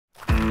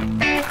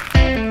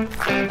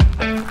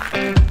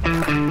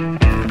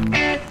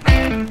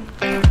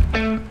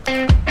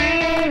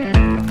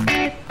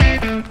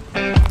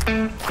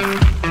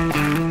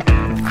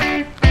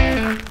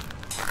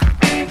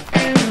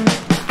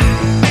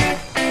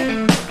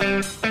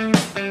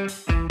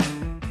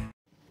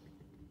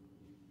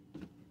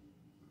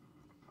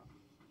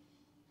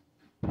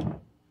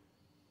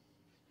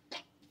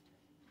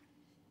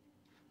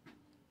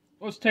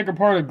Let's take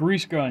apart a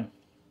grease gun.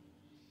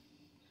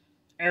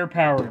 Air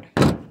powered.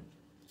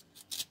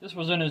 This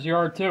was in his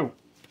yard too.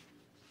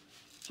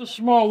 It's a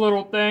small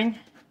little thing.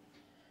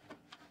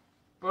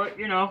 But,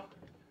 you know,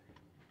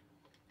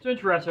 it's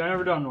interesting. I've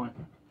never done one.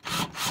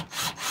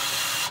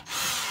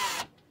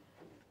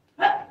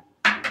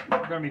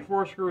 There's going to be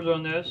 4 screws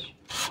on this.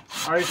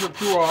 I already took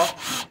 2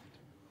 off.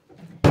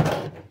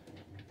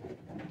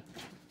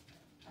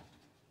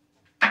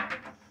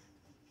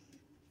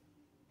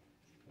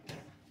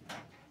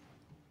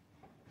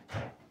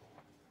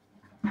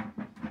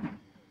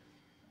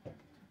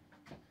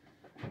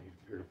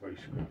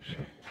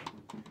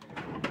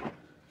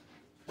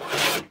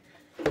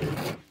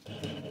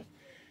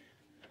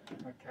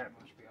 My cat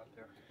must be out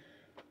there.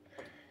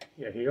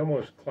 Yeah, he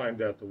almost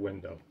climbed out the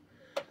window.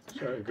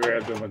 So I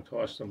grabbed him and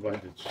tossed him by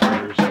the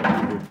stairs so he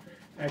would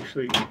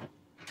actually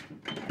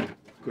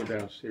go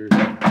downstairs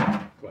and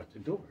go out the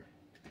door.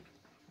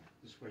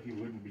 This way he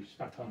wouldn't be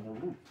stuck on the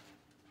roof.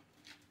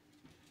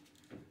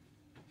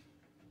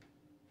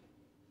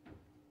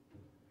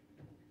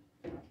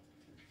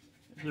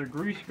 There's a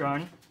grease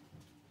gun.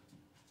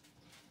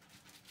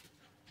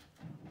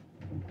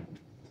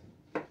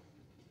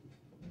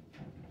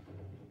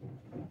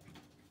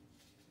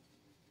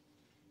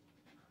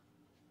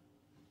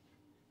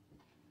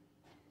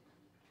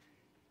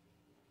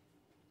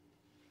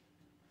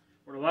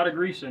 With a lot of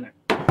grease in it.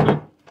 It's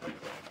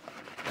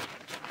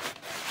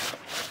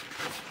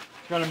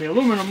going to be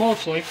aluminum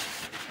mostly,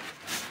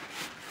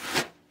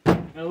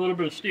 and a little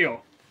bit of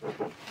steel. See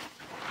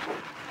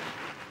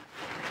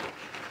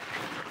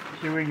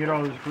if we can get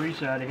all this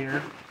grease out of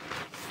here.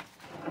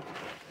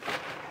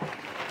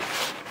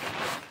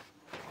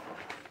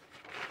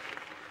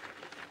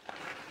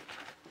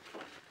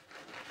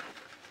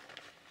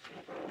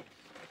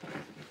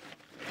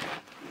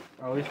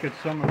 Or at least get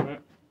some of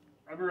it.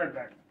 I'll be right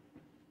back.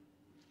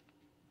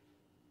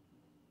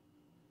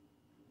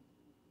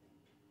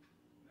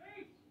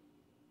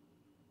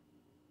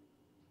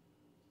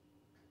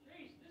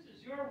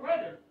 Your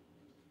weather.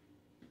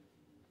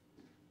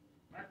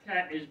 My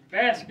cat is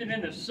basking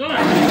in the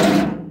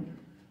sun.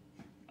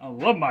 I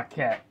love my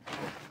cat.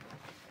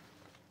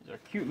 He's a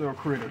cute little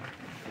critter.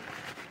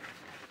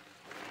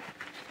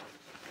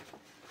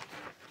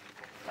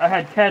 I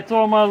had cats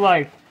all my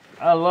life.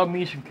 I love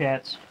me some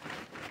cats.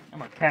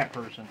 I'm a cat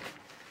person.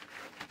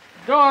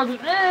 Dogs,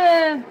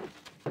 I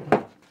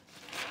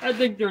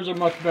think there's a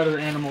much better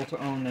animal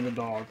to own than a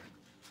dog.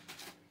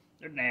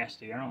 They're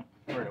nasty. I don't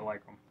really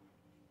like them.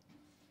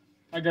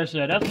 Like I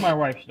said, that's my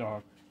wife's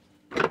dog.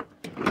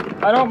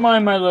 I don't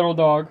mind my little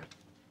dog.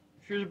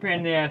 She's a pain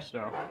in the ass,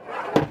 though.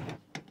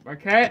 My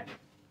cat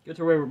gets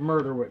away with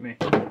murder with me.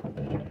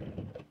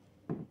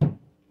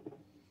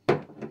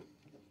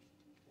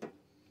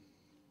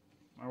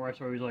 My wife's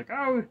always like,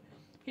 oh,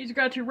 he's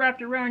got you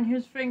wrapped around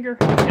his finger.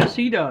 Yes,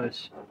 he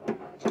does.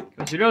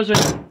 Because he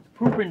doesn't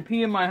poop and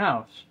pee in my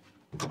house.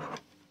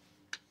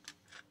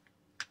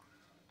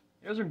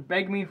 He doesn't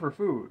beg me for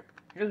food.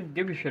 He doesn't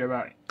give a shit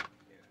about it.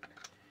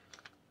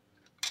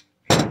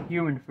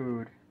 Human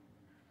food.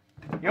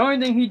 The only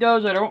thing he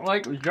does I don't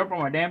like was jump on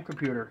my damn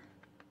computer.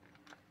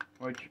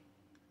 Which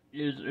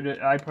is,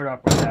 I put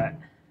up with that.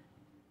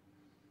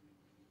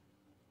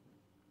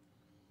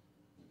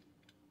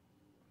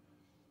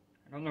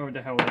 I don't know what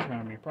the hell that's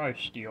gonna be. Probably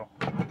steel.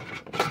 I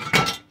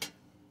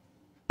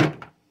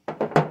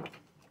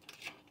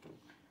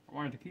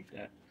wanted to keep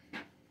that.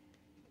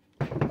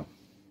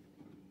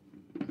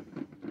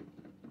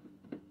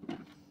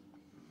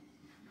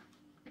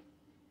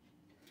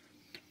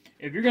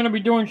 If you're going to be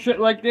doing shit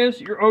like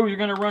this, you're always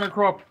going to run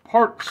across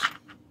parts.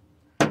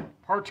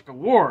 Parts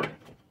galore.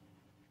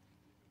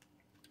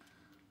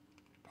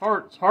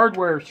 Parts,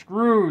 hardware,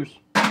 screws.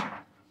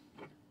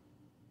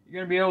 You're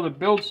going to be able to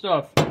build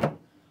stuff.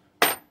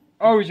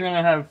 Always going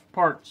to have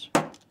parts.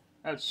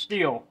 That's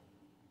steel.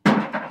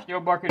 Steel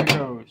bucket it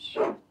goes.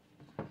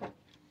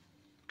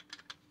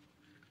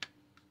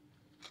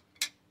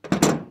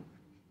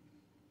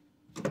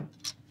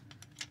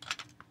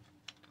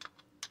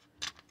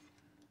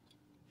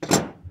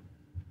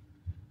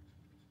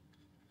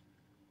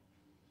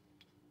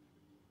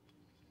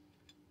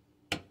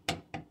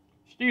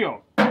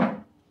 Steel.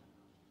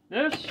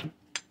 This,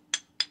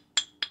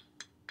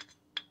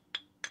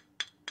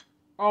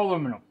 all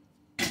aluminum.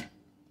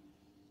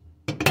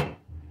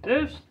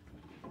 This,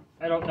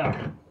 I don't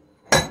know.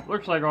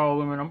 Looks like all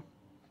aluminum.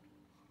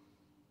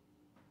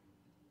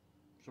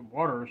 Some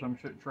water or some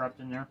shit trapped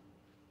in there.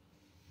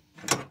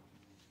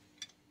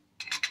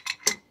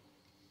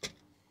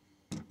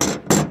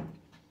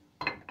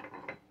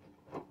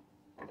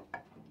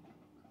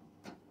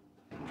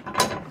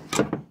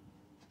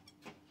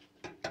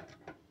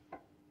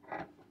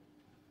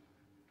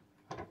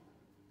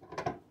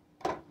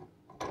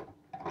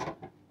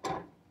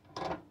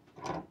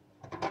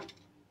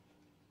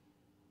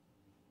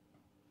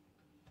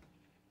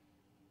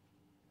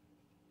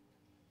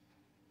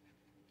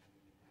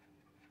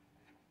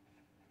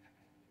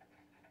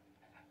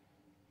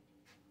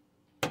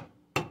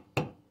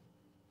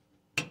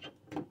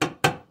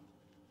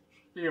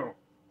 Steel.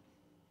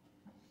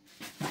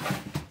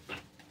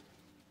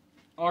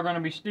 all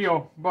gonna be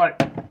steel, but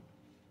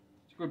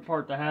it's a good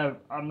part to have.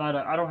 I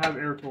don't have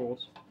air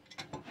tools.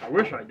 I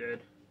wish I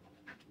did.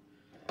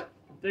 I'm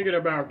thinking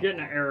about getting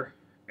an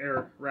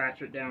air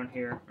ratchet down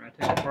here when I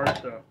take apart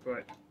stuff,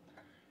 but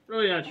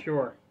really not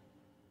sure.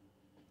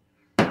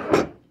 I'm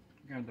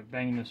gonna have to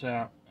bang this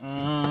out.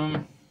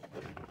 I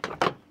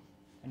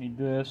need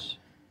this.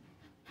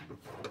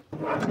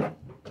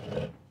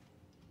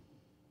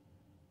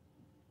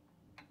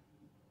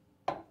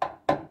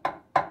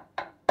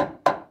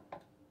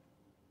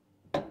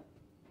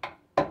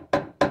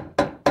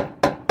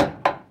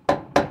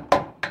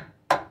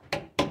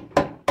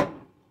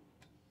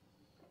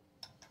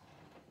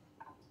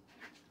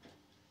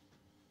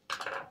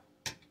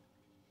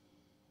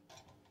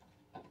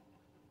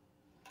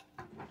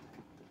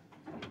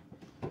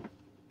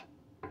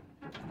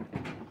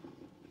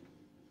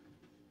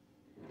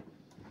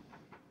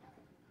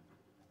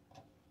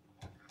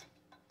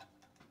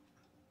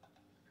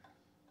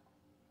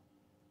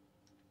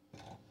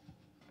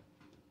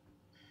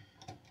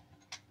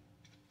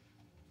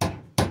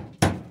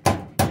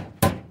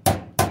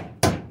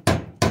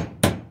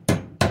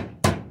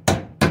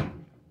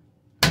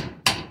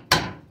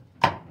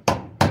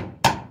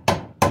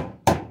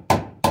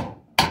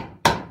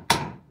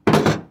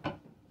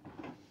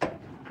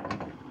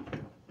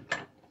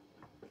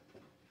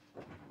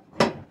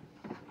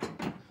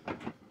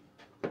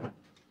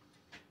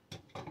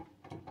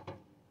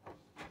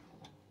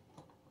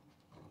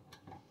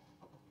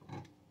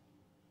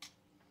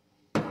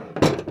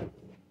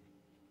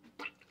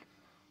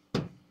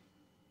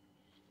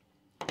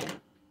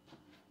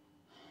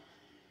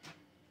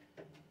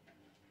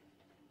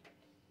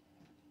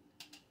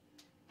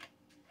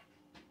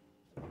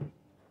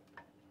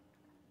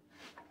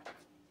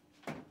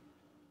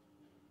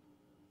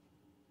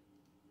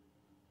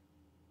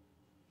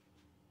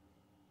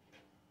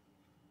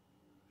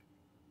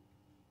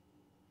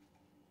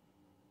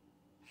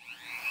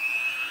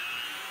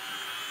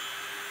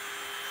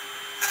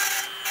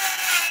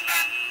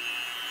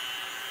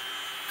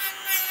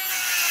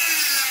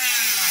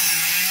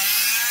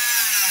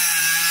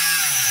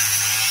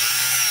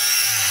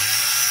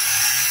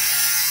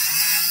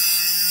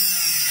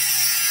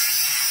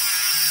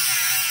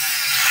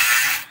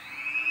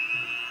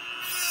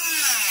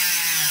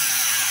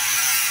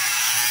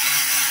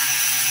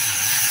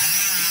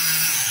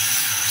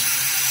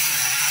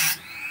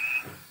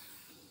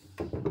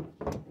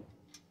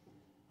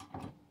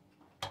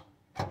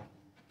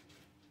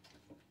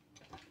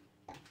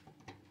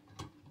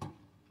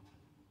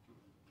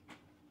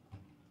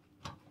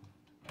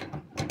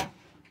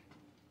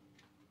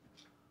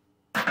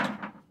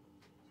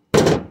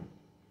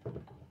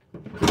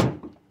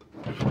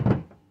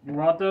 You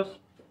want this?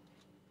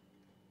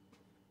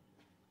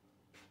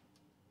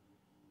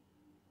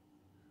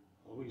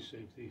 Always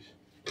save these.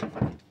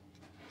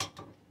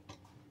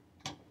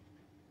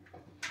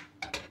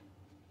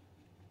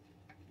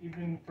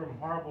 Even from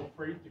Horrible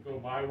Freight to go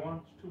buy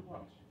one, it's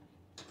 $2.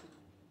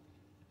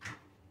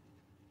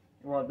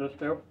 You want this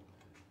too?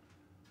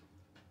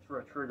 It's for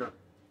a trigger.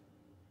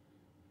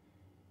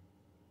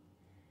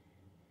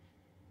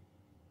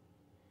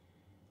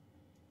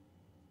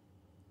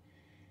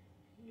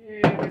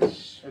 Yeah,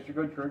 it's a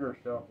good trigger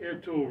still. air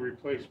tool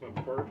replacement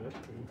part. That's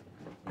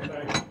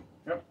good.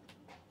 Yep.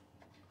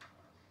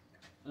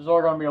 This is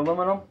all going to be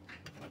aluminum?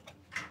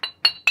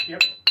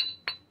 Yep.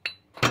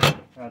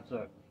 That's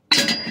it.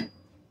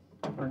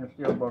 Bring a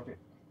steel bucket.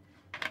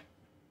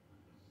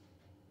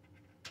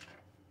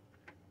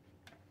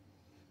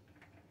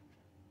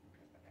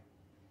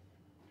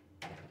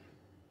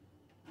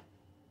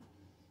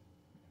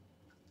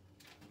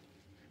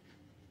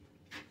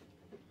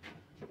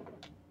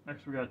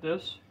 Next we got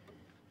this.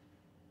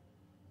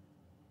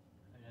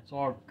 And it's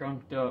all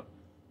gunked up.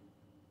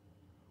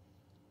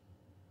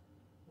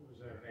 What was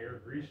that, an air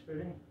grease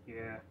fitting?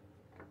 Yeah.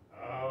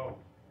 Oh,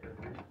 air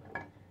grease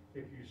fitting.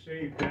 If you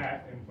save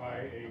that and buy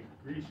a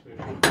grease fitting,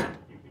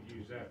 you could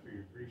use that for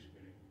your grease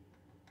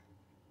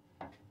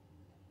fitting.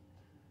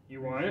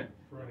 You want it?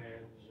 Front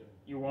ends.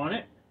 You want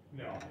it?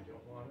 No, I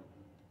don't want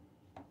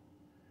it.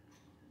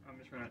 I'm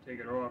just going to take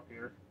it off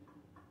here.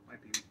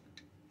 Might be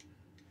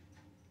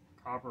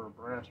copper or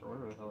brass or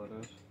whatever the hell it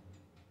is.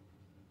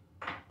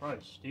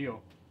 Probably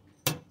steel.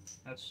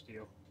 That's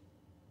steel.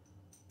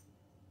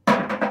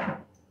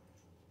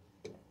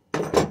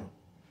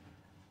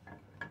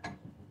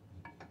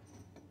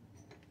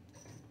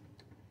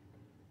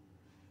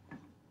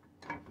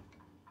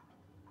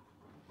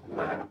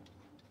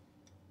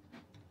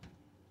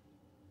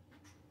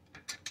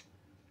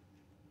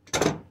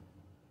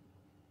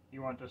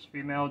 You want this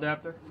female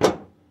adapter? I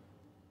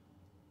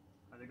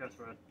think that's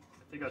what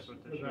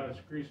this is. That's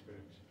grease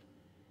fittings.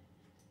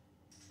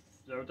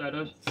 Is that what that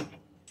is?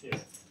 Yeah.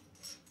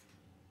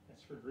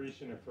 That's for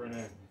greasing the front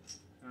end.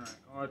 Alright,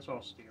 oh, it's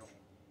all steel.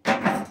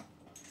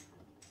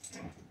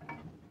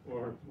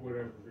 Or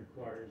whatever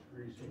requires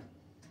greasing.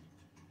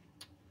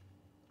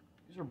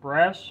 These are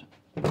brass,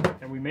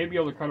 and we may be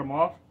able to cut them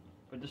off,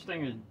 but this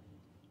thing is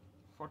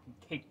fucking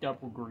caked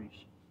up with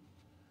grease.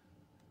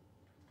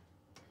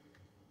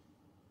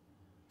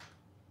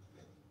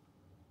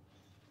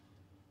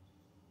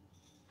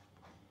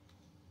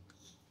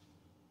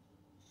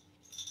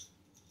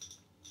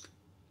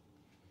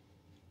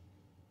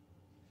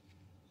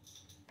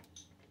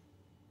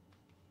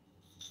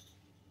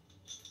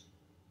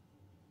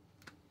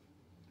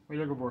 What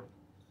are you looking for?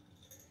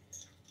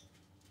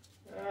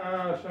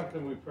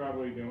 Something we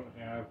probably don't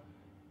have.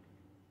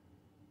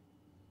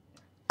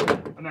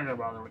 I'm not gonna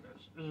bother with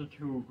this. This is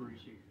too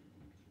greasy.